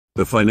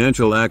The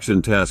Financial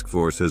Action Task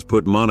Force has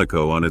put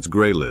Monaco on its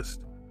gray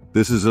list.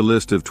 This is a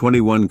list of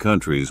 21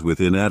 countries with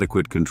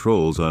inadequate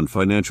controls on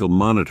financial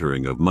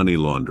monitoring of money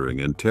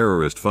laundering and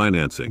terrorist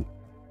financing,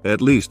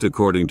 at least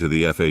according to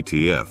the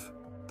FATF.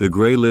 The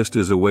gray list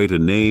is a way to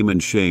name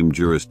and shame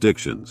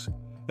jurisdictions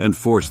and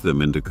force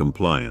them into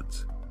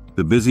compliance.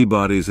 The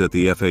busybodies at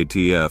the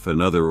FATF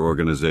and other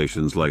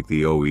organizations like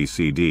the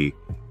OECD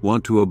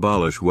want to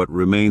abolish what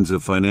remains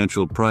of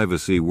financial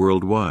privacy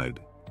worldwide.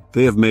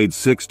 They have made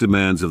 6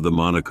 demands of the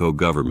Monaco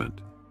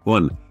government.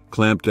 1.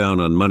 Clamp down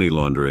on money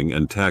laundering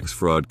and tax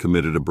fraud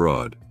committed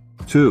abroad.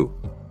 2.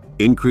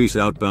 Increase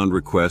outbound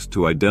requests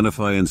to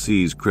identify and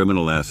seize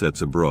criminal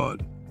assets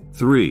abroad.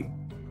 3.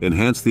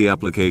 Enhance the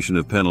application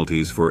of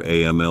penalties for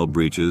AML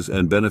breaches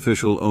and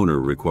beneficial owner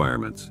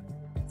requirements.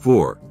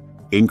 4.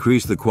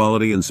 Increase the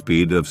quality and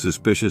speed of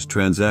suspicious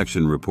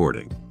transaction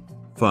reporting.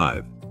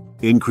 5.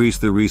 Increase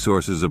the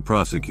resources of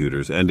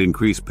prosecutors and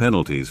increase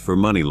penalties for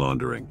money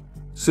laundering.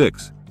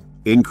 6.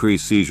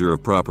 Increase seizure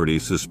of property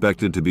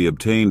suspected to be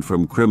obtained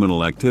from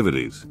criminal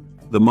activities.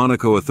 The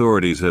Monaco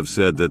authorities have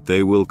said that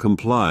they will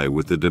comply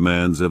with the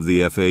demands of the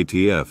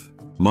FATF.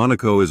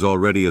 Monaco is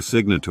already a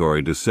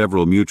signatory to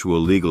several mutual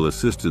legal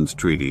assistance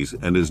treaties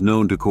and is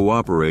known to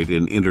cooperate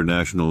in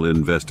international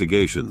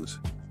investigations.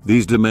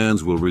 These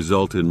demands will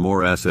result in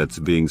more assets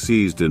being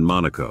seized in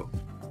Monaco,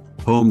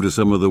 home to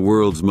some of the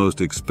world's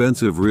most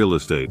expensive real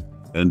estate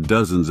and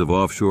dozens of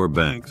offshore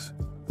banks.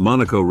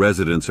 Monaco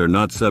residents are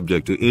not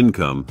subject to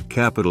income,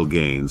 capital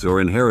gains, or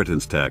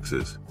inheritance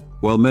taxes.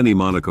 While many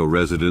Monaco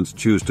residents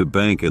choose to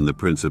bank in the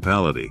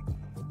principality,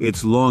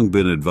 it's long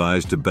been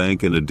advised to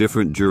bank in a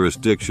different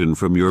jurisdiction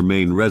from your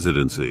main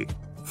residency.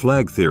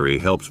 Flag theory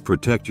helps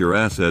protect your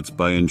assets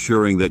by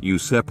ensuring that you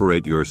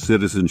separate your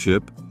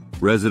citizenship,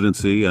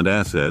 residency, and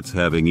assets,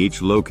 having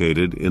each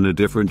located in a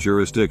different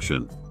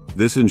jurisdiction.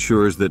 This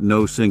ensures that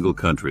no single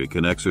country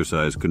can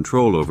exercise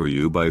control over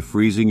you by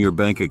freezing your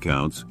bank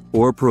accounts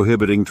or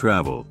prohibiting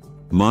travel.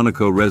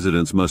 Monaco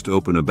residents must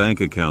open a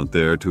bank account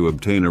there to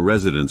obtain a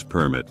residence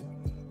permit,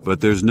 but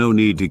there's no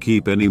need to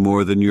keep any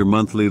more than your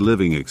monthly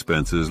living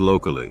expenses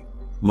locally.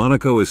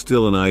 Monaco is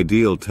still an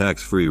ideal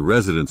tax-free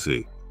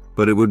residency,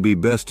 but it would be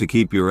best to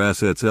keep your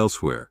assets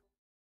elsewhere.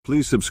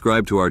 Please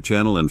subscribe to our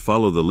channel and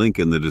follow the link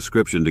in the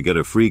description to get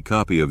a free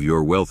copy of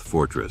your Wealth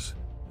Fortress.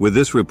 With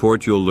this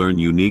report, you'll learn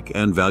unique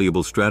and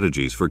valuable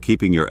strategies for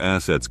keeping your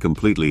assets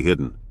completely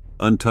hidden,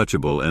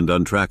 untouchable, and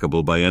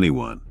untrackable by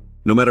anyone.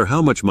 No matter how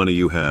much money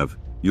you have,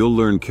 you'll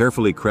learn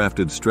carefully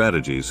crafted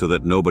strategies so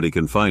that nobody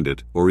can find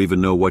it or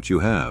even know what you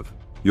have.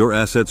 Your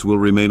assets will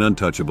remain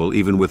untouchable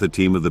even with a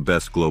team of the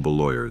best global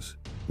lawyers.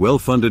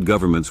 Well-funded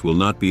governments will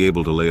not be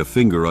able to lay a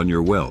finger on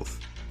your wealth.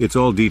 It's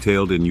all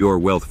detailed in your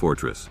Wealth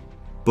Fortress.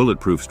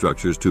 Bulletproof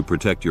structures to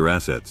protect your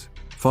assets.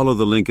 Follow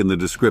the link in the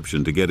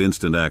description to get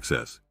instant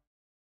access.